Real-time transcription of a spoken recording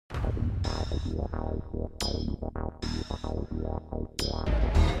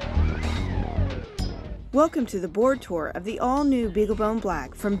Welcome to the board tour of the all-new BeagleBone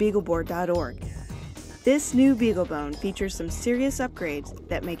Black from BeagleBoard.org. This new BeagleBone features some serious upgrades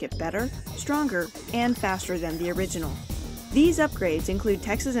that make it better, stronger, and faster than the original. These upgrades include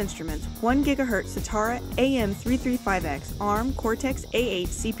Texas Instruments 1 GHz Satara AM335X ARM Cortex-A8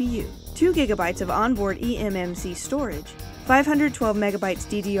 CPU, 2 GB of onboard eMMC storage, 512 MB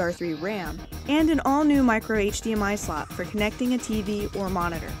DDR3 RAM, and an all-new micro HDMI slot for connecting a TV or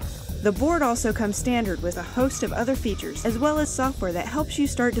monitor. The board also comes standard with a host of other features as well as software that helps you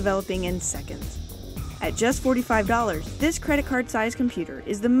start developing in seconds. At just $45, this credit card-sized computer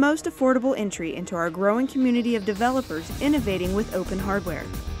is the most affordable entry into our growing community of developers innovating with open hardware.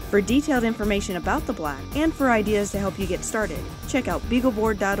 For detailed information about the Black and for ideas to help you get started, check out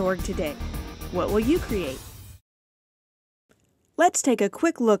BeagleBoard.org today. What will you create? Let's take a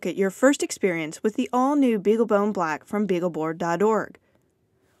quick look at your first experience with the all-new BeagleBone Black from BeagleBoard.org.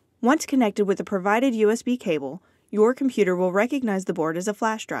 Once connected with a provided USB cable, your computer will recognize the board as a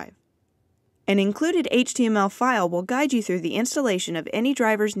flash drive. An included HTML file will guide you through the installation of any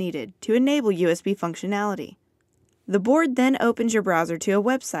drivers needed to enable USB functionality. The board then opens your browser to a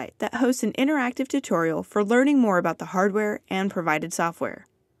website that hosts an interactive tutorial for learning more about the hardware and provided software.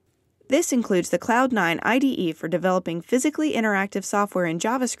 This includes the Cloud9 IDE for developing physically interactive software in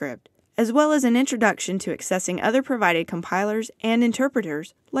JavaScript, as well as an introduction to accessing other provided compilers and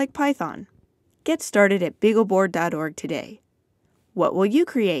interpreters like Python. Get started at BeagleBoard.org today. What will you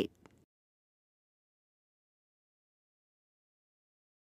create?